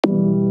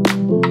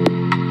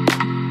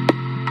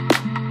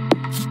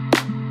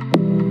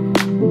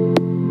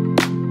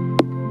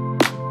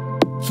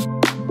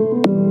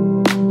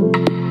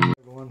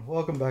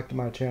back to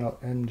my channel,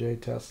 MJ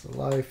Tesla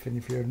Life. And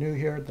if you're new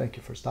here, thank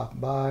you for stopping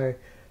by.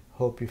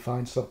 Hope you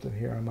find something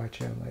here on my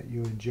channel that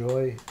you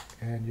enjoy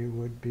and you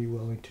would be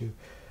willing to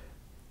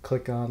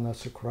click on the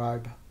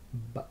subscribe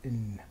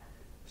button.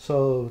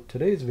 So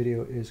today's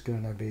video is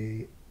going to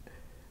be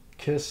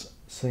Kiss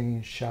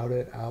singing Shout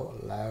It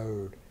Out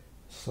Loud.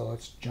 So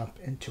let's jump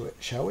into it,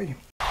 shall we?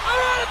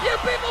 Alright, if you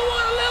people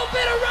want a little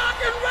bit of rock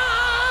and roll,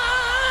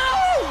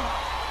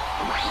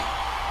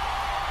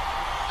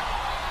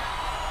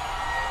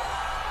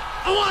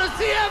 I want to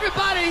see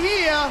everybody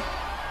here.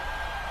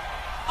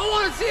 I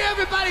want to see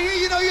everybody here.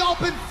 You know, y'all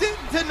been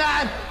sitting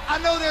tonight. I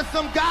know there's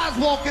some guys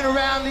walking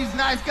around, these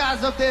nice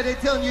guys up there, they're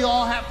telling you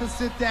all have to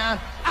sit down.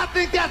 I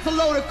think that's a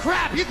load of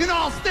crap. You can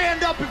all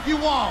stand up if you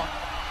want.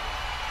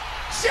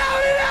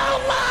 Shout it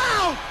out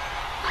loud!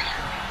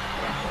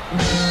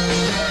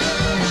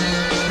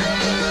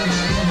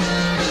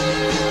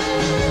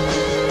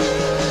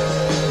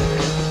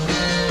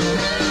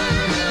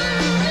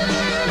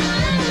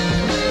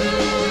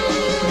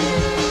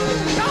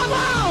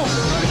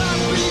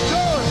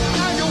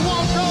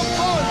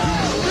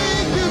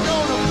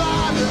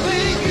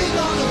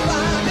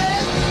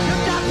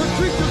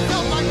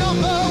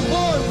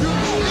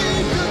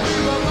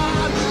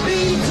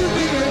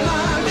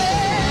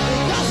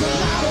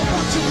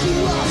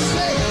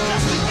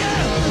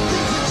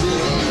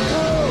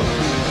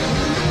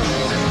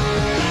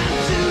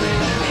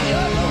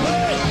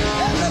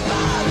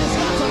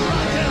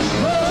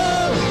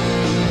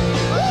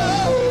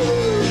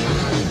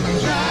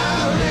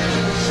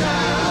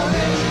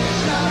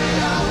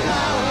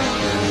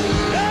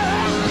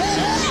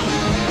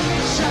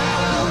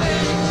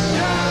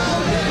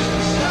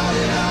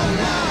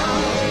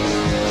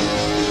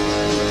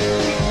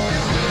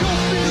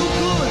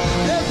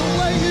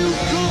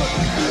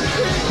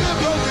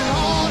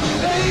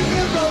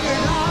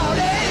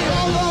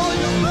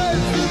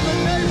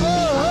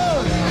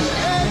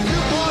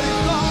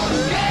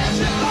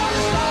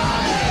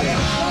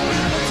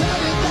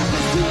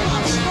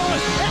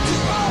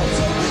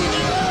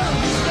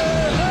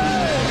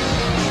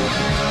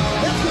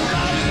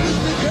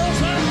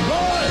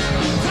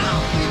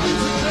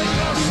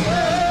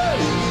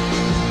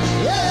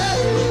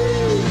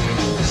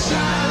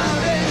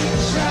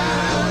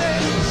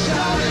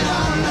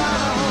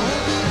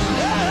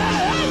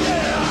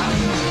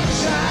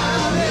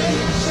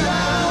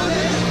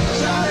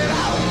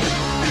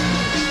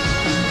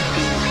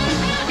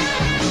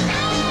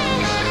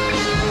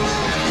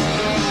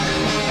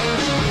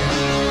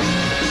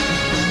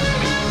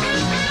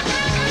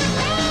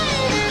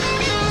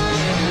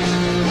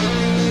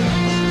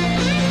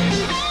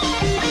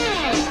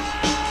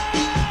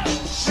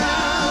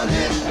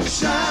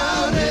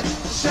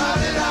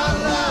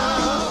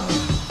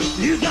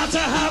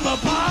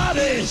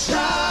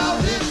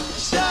 Shout it,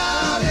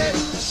 shout it,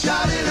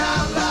 shout it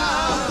out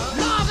loud.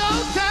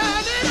 Margo,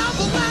 turn it up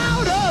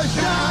louder.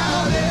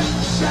 Shout it,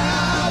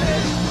 shout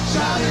it,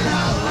 shout it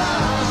out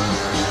loud.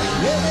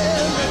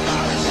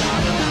 Everybody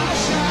shout it out.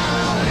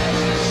 Shout it,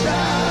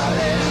 shout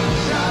it,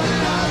 shout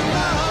it out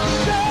loud.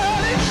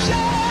 Shout it,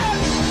 shout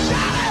it,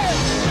 shout it.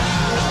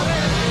 Shout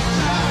it,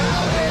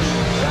 shout it,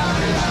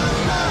 shout it out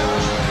loud.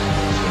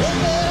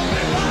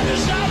 Everybody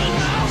shout it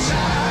out.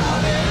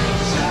 Shout it,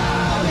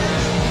 shout it,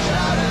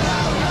 shout it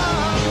out.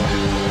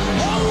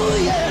 Oh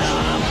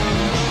yeah!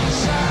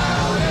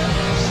 Shout it,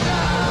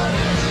 shout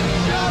it,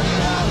 shout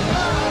it out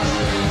loud.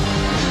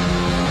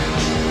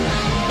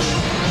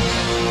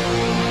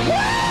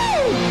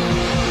 Woo!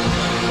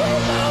 We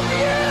love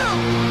you!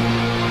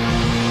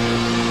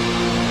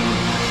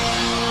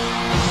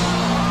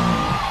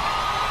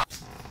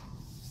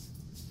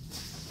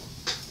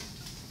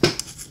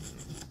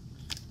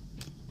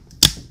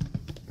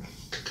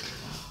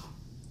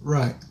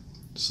 Right.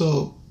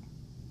 So,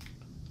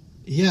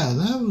 yeah,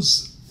 that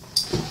was...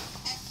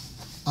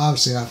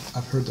 Obviously,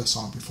 I've heard that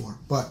song before,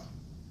 but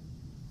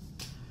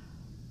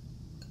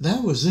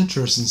that was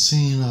interesting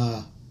seeing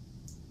a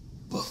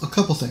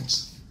couple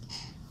things.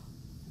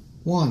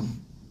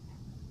 One,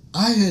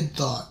 I had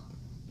thought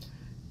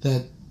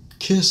that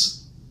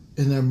Kiss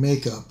in their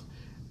makeup,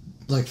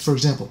 like for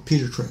example,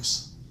 Peter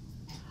Criss,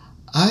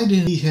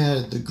 he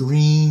had the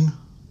green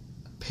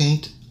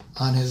paint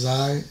on his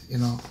eye, you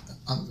know,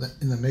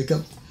 in the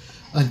makeup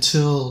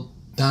until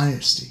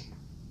Dynasty.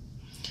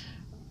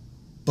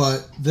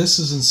 But this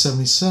is in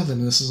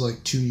 77. This is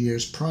like 2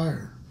 years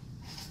prior.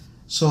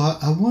 So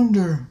I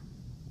wonder,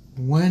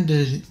 when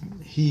did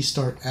he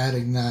start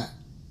adding that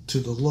to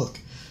the look?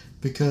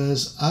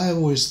 Because I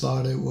always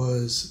thought it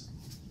was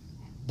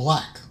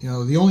black. You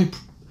know, the only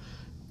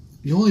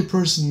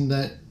person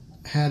that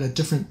had a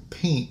different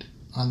paint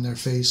on their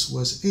face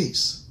was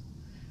Ace,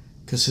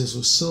 because his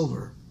was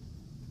silver.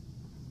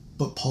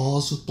 But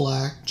Paul's was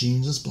black,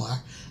 Gene's is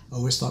black. I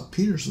always thought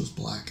Peter's was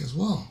black as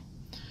well.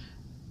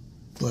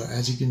 But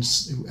as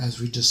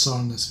we just saw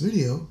in this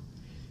video,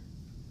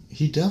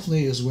 he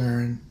definitely is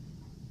wearing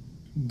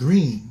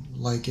green,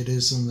 like it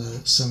is in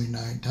the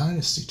 79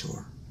 Dynasty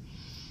tour,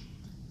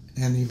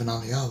 and even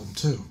on the album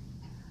too.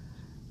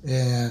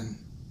 And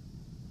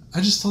I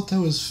just thought that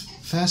was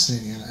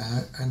fascinating,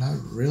 and I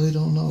really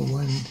don't know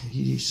when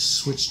he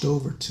switched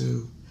over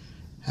to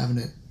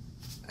having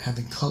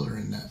color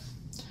in that.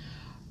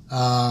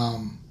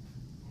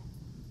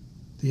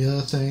 The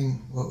other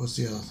thing, what was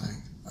the other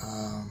thing?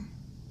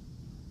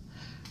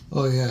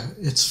 Oh yeah,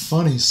 it's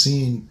funny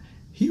seeing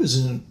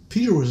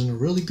Peter was in a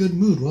really good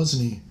mood,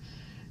 wasn't he?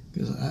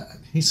 Because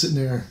he's sitting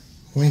there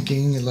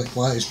winking and like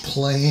while he's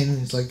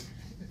playing, it's like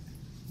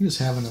he was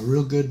having a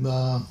real good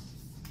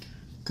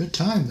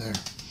time there.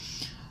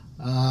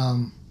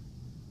 I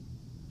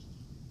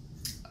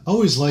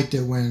always liked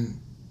it when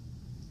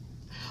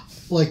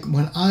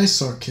I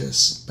saw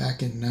Kiss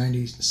back in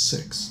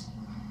 '96,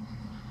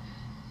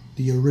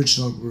 the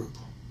original group.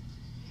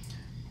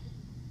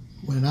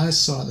 When I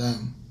saw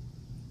them,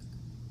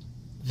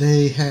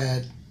 they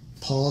had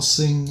Paul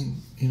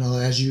sing,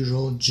 as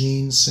usual,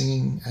 Gene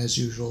singing as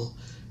usual,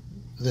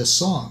 this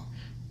song.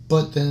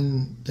 But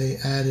then they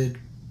added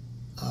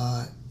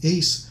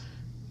Ace,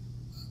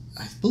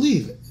 I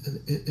believe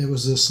it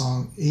was this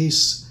song,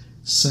 Ace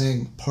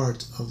sang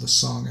part of the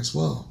song as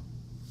well.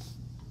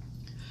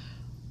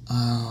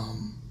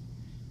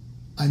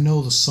 I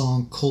know the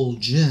song Cold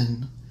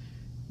Gin,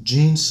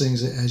 Gene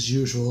sings it as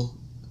usual,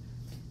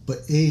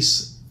 but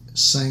Ace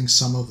sang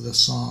some of the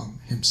song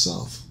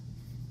himself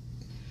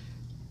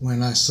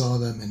when I saw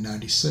them in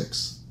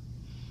 '96.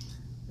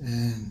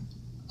 And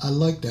I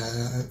like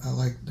that. I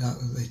like that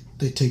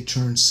they take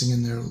turns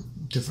singing their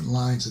different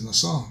lines in the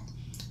song.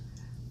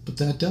 But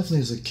that definitely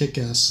is a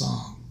kick-ass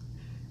song.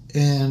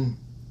 And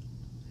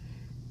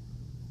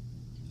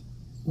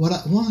one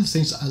of the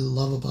things I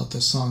love about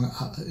this song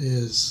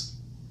is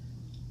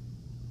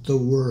the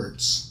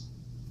words,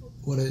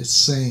 what it's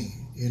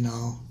saying,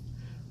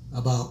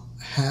 about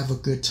have a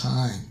good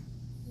time,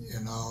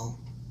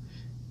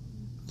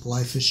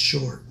 life is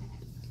short,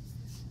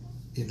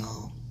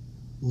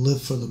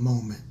 live for the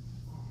moment,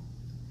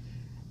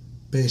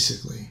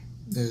 basically,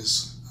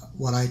 is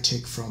what I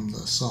take from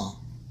the song.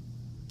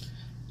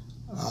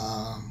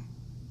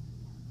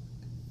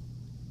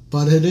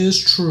 But it is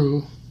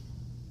true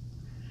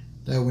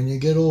that when you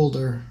get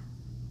older,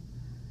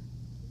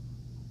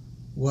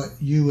 what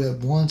you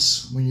had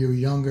once, when you were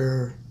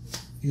younger,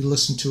 you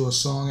listen to a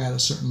song at a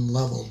certain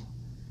level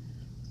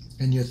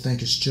and you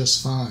think it's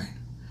just fine.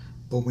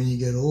 But when you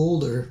get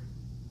older,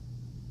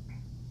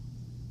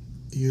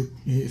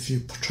 if you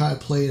try to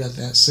play it at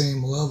that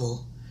same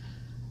level,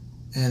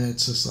 and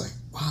it's just like,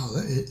 wow,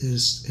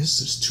 it's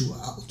just too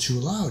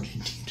loud. You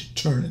need to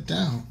turn it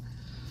down.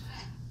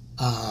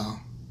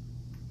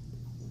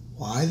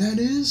 Why that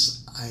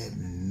is, I have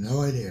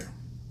no idea.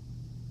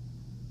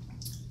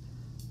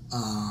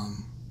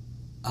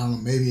 I don't know,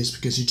 maybe it's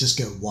because you just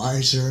get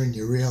wiser and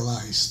you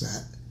realize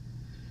that,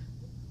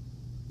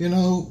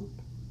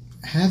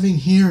 having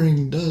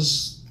hearing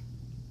does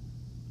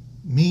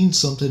mean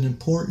something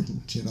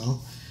important,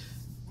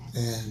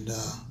 and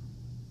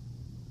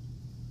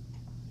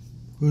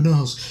who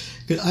knows?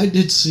 'Cause I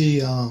did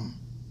see,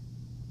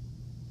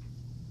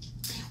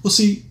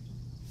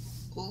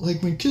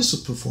 like when Kiss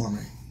was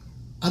performing,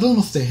 I don't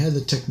know if they had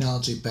the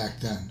technology back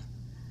then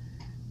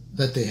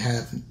that they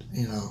have,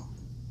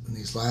 in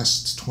these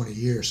last 20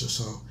 years or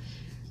so,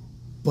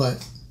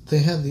 but they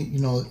have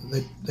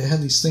they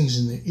have these things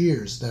in their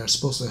ears that are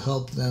supposed to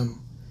help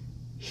them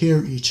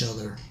hear each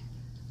other,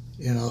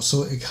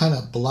 so it kind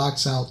of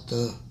blocks out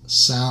the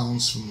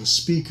sounds from the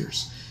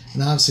speakers.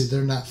 And obviously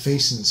they're not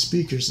facing the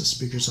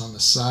speakers on the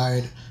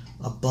side,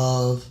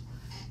 above,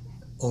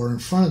 or in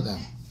front of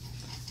them,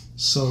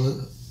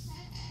 so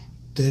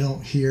they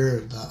don't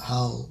hear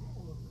how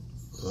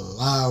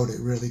loud it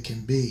really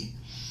can be.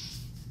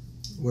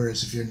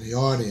 Whereas if you're in the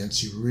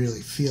audience, you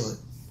really feel it.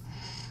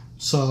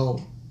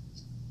 So,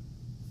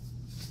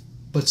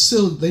 but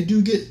still, they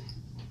do get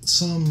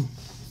some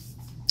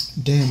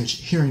damage,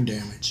 hearing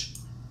damage.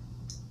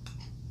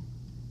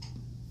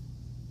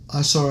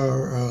 I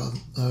saw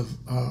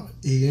an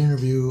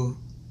interview,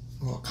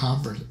 or a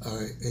conference,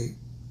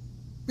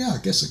 I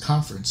guess a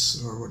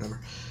conference or whatever,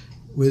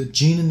 with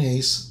Gene and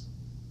Ace.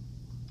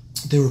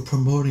 They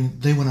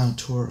went on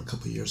tour a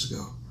couple of years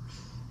ago.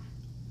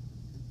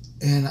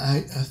 And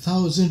I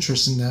thought it was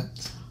interesting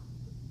that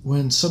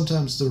when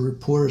sometimes the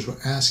reporters were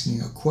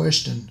asking a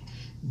question,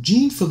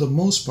 Gene, for the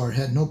most part,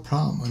 had no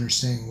problem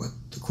understanding what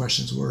the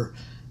questions were.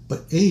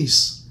 But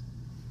Ace,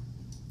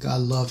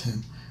 God love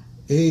him,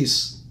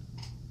 Ace,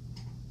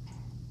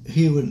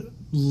 he would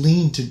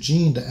lean to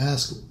Gene to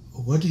ask,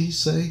 what did he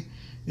say?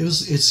 It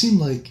seemed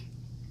like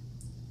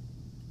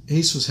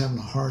Ace was having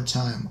a hard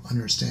time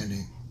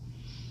understanding,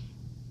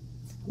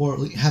 or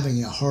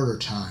having a harder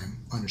time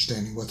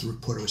understanding what the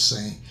reporter was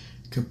saying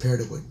compared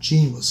to what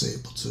Gene was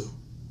able to.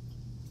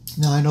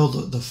 Now, I know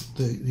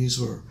these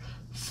were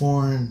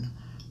foreign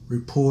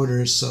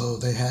reporters, so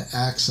they had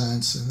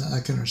accents, and I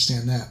can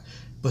understand that.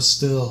 But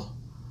still,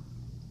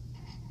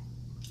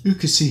 you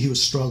could see he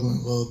was struggling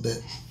a little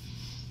bit.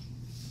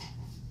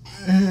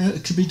 And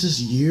it could be just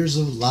years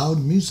of loud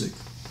music,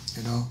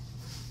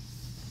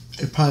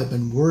 It'd probably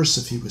been worse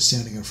if he was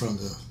standing in front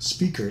of the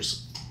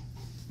speakers.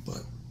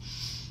 But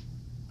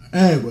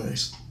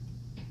Anyways,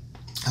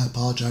 I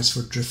apologize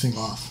for drifting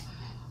off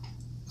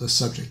the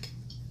subject.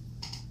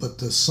 But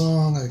the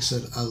song, like I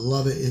said, I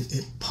love it.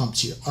 It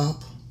pumps you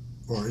up,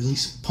 or at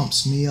least it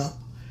pumps me up.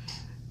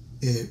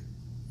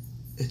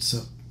 It's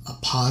a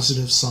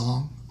positive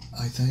song,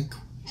 I think.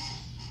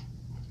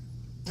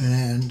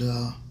 And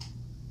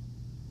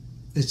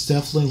it's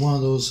definitely one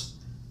of those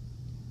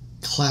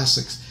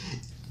classics.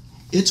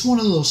 It's one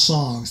of those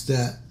songs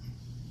that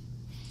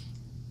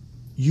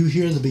you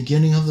hear the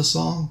beginning of the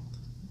song,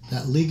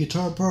 that lead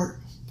guitar part,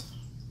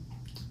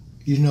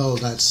 you know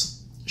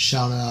that's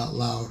Shout It Out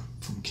Loud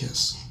from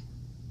Kiss.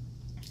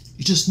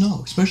 You just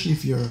know, especially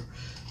if you're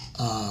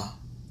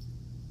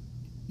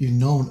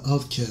known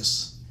of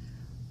Kiss.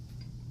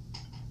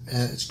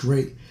 It's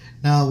great.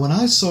 Now, when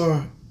I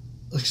saw,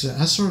 like I said,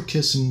 I saw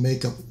Kiss in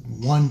makeup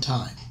one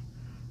time,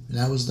 and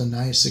that was the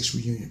 '96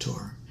 reunion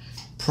tour.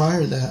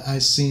 Prior to that,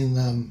 I'd seen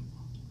them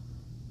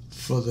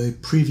for the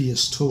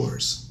previous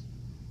tours.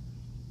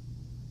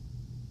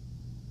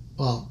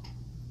 Well,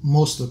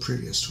 most of the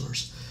previous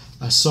tours.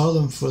 I saw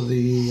them for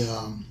the,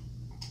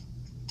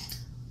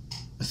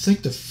 I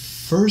think the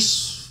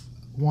first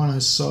one I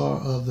saw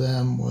of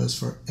them was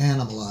for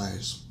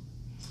Animalize.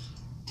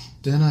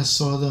 Then I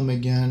saw them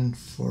again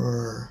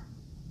for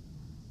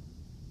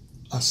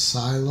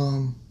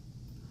Asylum.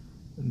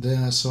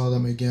 Then I saw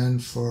them again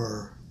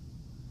for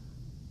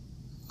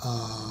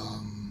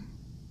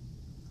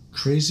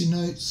Crazy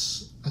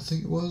Nights, I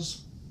think it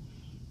was.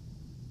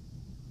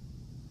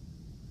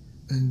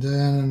 And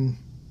then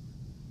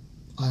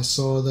I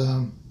saw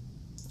them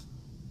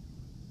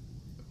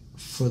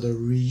for the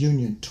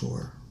reunion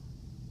tour.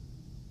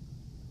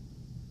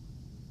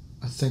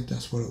 I think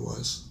that's what it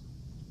was.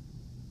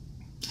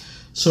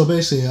 So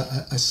basically,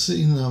 I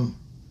seen them.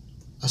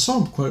 I saw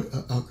them quite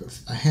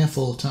a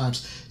handful of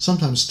times,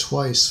 sometimes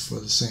twice for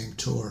the same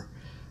tour.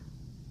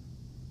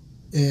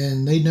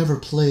 And they never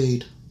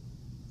played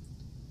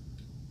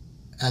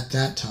at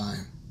that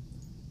time.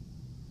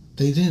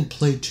 They didn't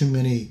play too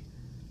many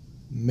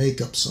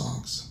makeup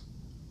songs.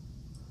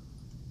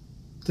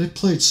 They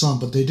played some,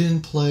 but they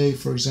didn't play,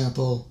 for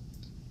example,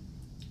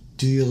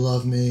 Do You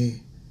Love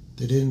Me?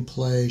 They didn't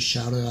play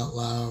Shout It Out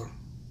Loud.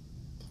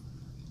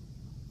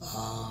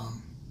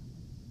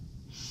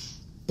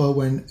 But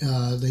when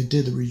they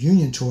did the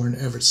reunion tour, and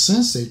ever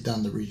since they've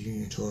done the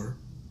reunion tour,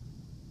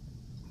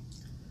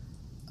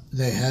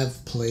 they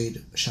have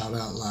played Shout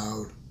Out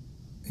Loud,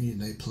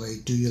 and they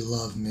played Do You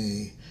Love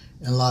Me,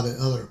 and a lot of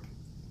other,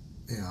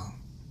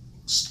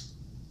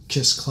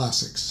 Kiss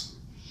classics.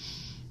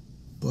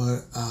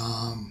 But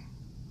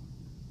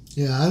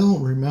yeah, I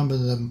don't remember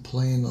them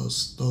playing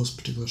those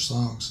particular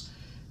songs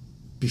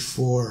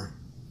before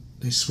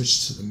they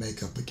switched to the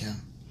makeup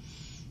again.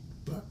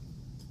 But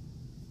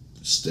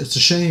it's a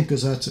shame,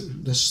 because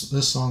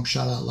this song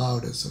Shout Out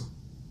Loud is a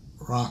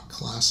rock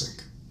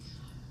classic.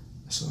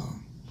 So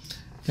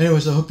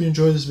anyways, I hope you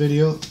enjoyed this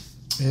video,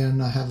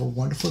 and have a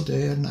wonderful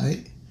day and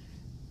night.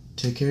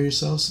 Take care of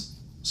yourselves.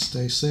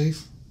 Stay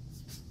safe.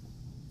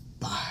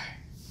 Bye.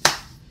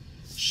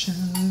 Shout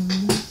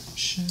it,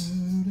 shout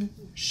it,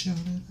 shout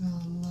it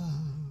out loud.